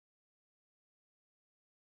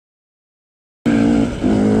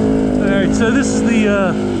So this is the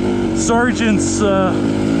Sargents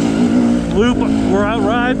loop. We're out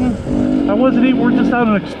riding. We're just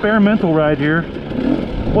on an experimental ride here.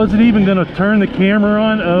 Wasn't even gonna turn the camera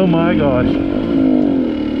on. Oh my gosh.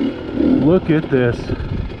 Look at this.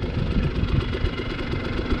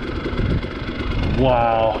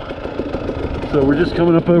 Wow. So we're just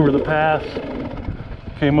coming up over the pass.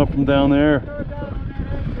 Came up from down there.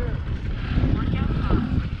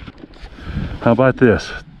 How about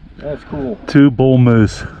this? That's cool. 2 bull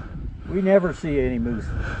moose. We never see any moose.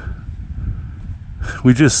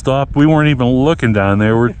 We just stopped. We weren't even looking down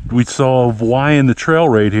there. We saw a Y in the trail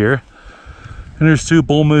right here. And there's 2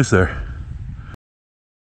 bull moose there.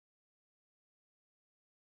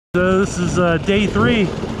 So this is day 3.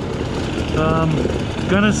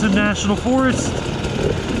 Gunnison National Forest.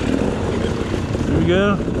 There we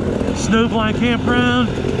go. Snowblind Campground.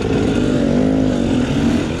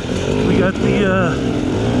 We got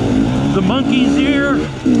the monkeys here.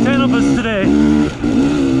 10 of us today.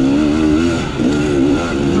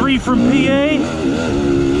 3 from PA.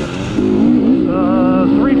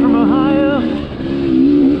 3 from Ohio.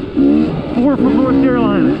 4 from North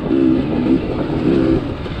Carolina.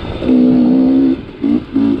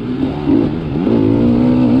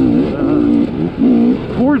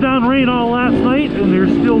 Poured down rain all last night and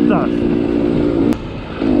there's still dust.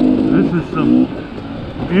 This is some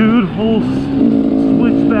beautiful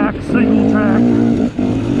switchback single track.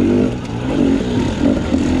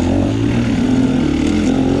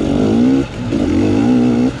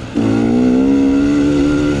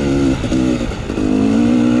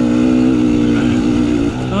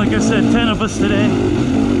 Like I said, 10 of us today.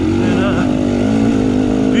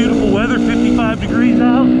 And beautiful weather, 55 degrees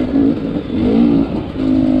out.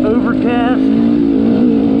 Overcast.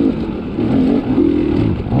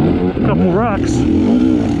 A couple rocks.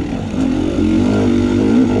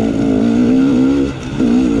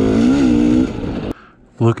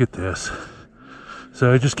 Look at this.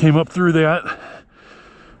 So I just came up through that,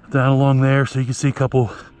 down along there, so you can see a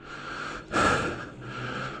couple.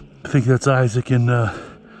 I think that's Isaac and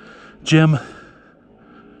Jim.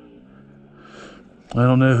 I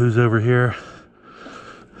don't know who's over here.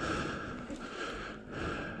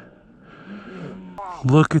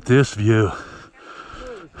 Look at this view.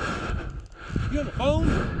 You on the phone?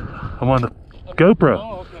 I'm on the GoPro.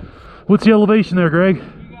 Oh, okay. What's the elevation there, Greg? You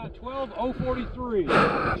got 12,043.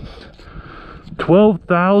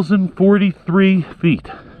 12,043 feet.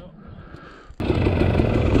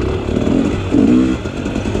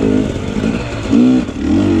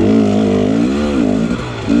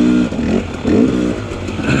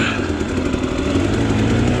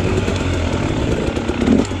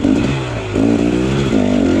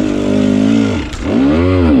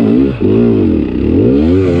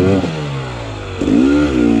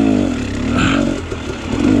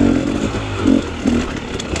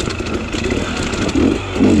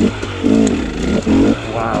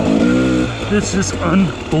 This is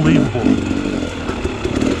unbelievable.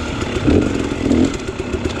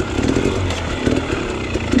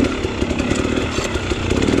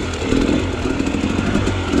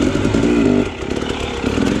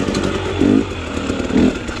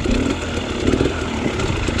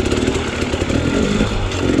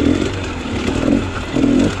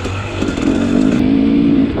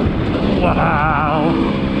 Wow.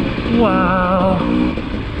 Wow.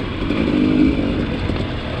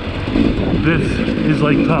 This is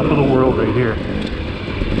like top of the world right here.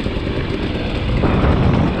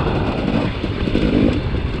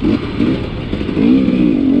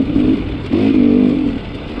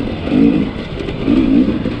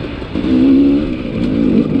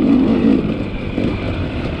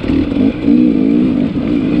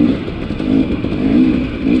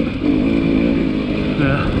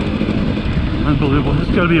 Yeah, unbelievable. It's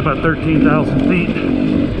got to be about 13,000 feet.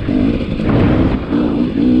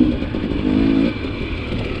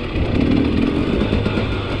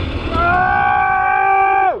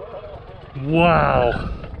 Wow.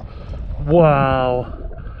 Wow.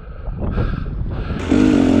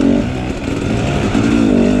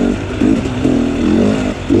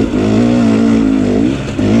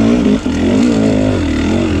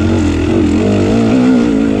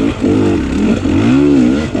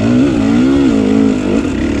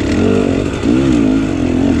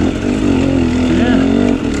 Yeah,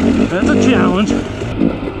 that's a challenge.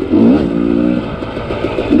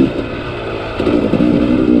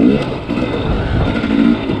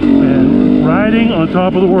 Riding on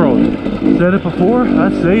top of the world. Said it before, I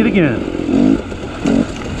say it again.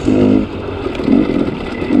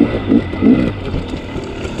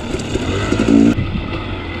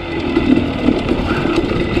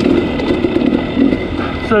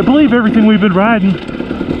 So I believe everything we've been riding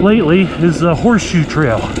lately is a horseshoe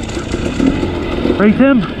trail. Right,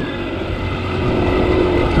 Tim?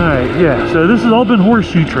 Alright, yeah, so this has all been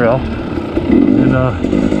horseshoe trail. And,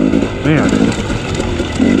 man,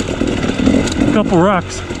 a couple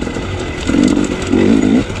rocks.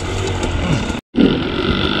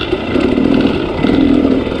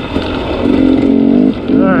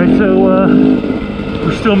 Alright, so,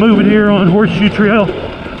 we're still moving here on horseshoe trail.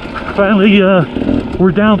 Finally,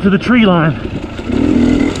 we're down to the tree line.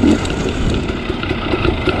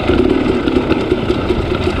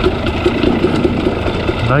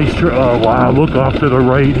 Nice tree. Oh wow, look off to the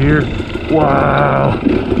right here. Wow.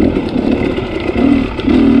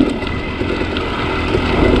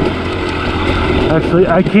 Actually,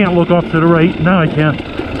 I can't look off to the right. Now I can.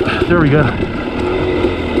 There we go.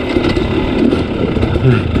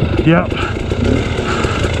 Yep.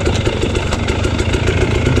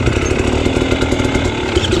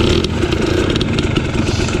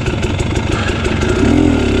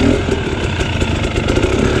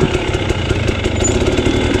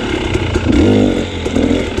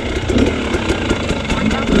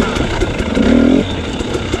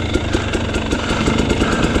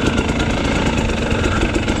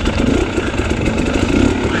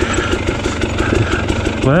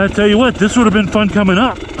 Well, I tell you what, this would have been fun coming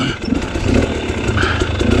up.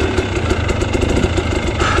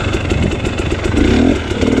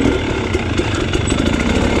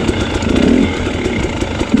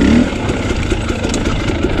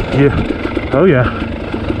 Yeah. Oh yeah.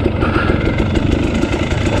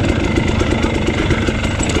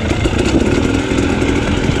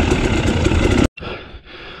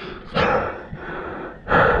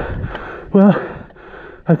 Well,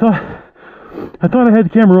 I thought I had the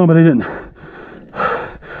camera on, but I didn't.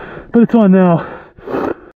 But it's on now.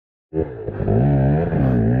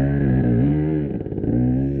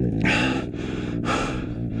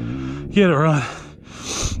 Get it, Ron.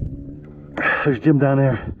 There's Jim down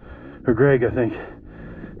there. Or Greg, I think.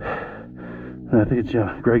 I think it's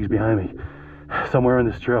Jim. Greg's behind me. Somewhere on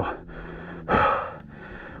this trail.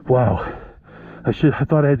 Wow. I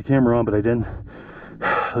thought I had the camera on, but I didn't.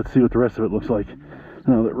 Let's see what the rest of it looks like.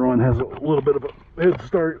 Now that Ron has a little bit of a head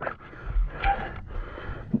start.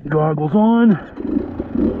 Goggles on.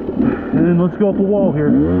 And then let's go up the wall here.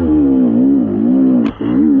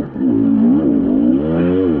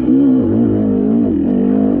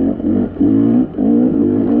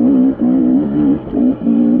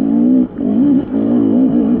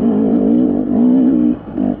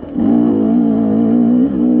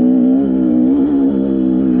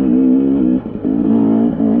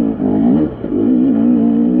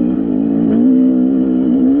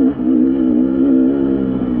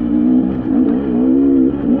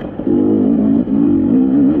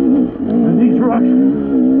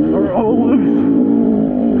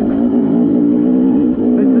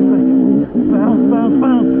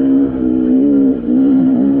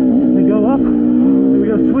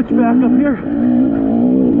 Back up here,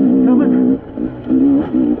 coming.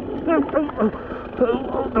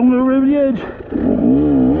 I'm going over the edge.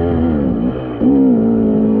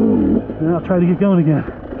 Now I'll try to get going again.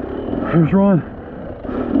 Here's Ron.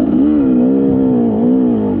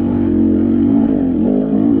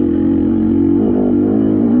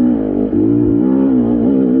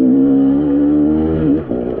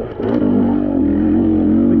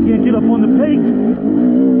 I can't get up on the peak.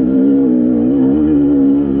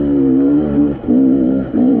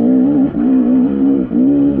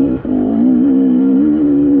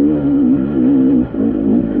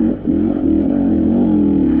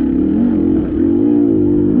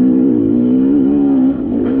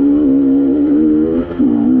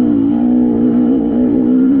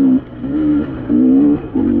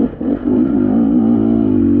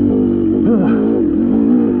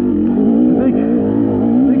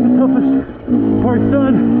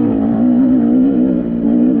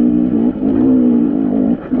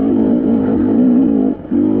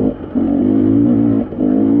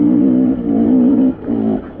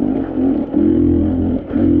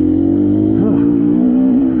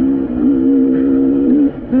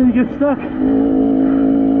 Stuck.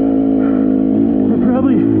 We're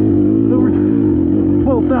probably over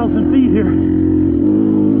 12,000 feet here.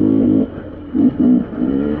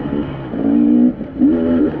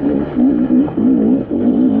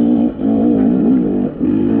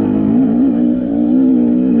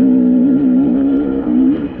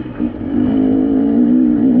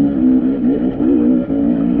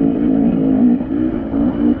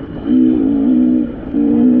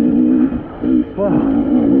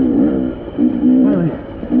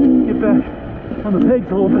 On the pegs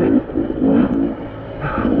a little bit.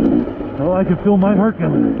 Oh, I can feel my heart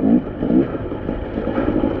going.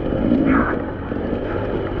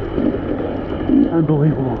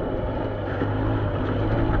 Unbelievable.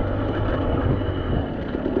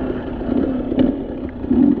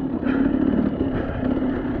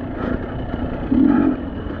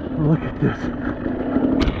 Look at this.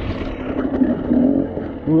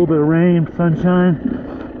 A little bit of rain, sunshine.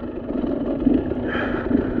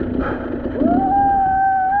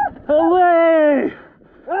 Hooray!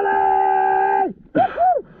 Hooray!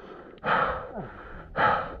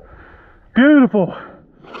 Beautiful.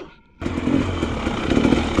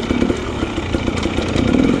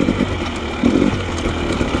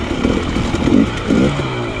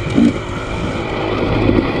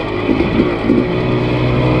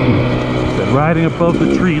 Riding above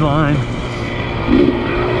the tree line,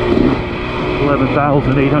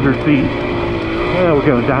 11,800 feet. Yeah, we're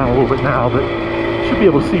going down a little bit now, but should be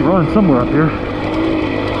able to see Ron somewhere up here.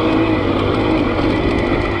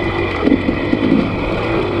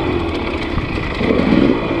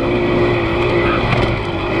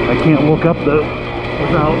 I can't look up though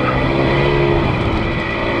without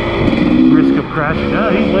risk of crashing.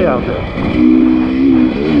 Ah, he's way out there.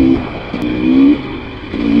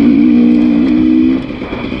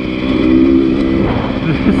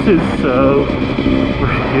 This is so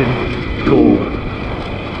freaking cool.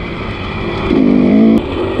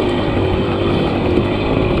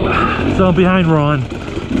 So I'm behind Ron,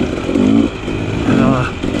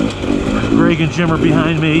 and Greg and Jim are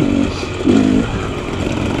behind me,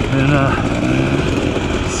 and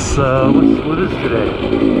so what is today?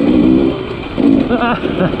 I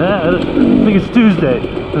think it's Tuesday.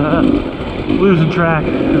 Losing track.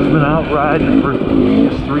 Has been out riding for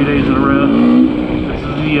just 3 days in a row. This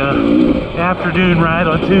is the afternoon ride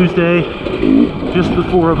on Tuesday. Just the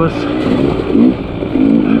four of us.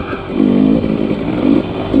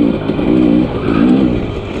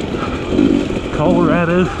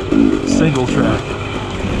 Colorado single track.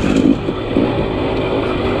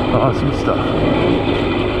 Awesome stuff.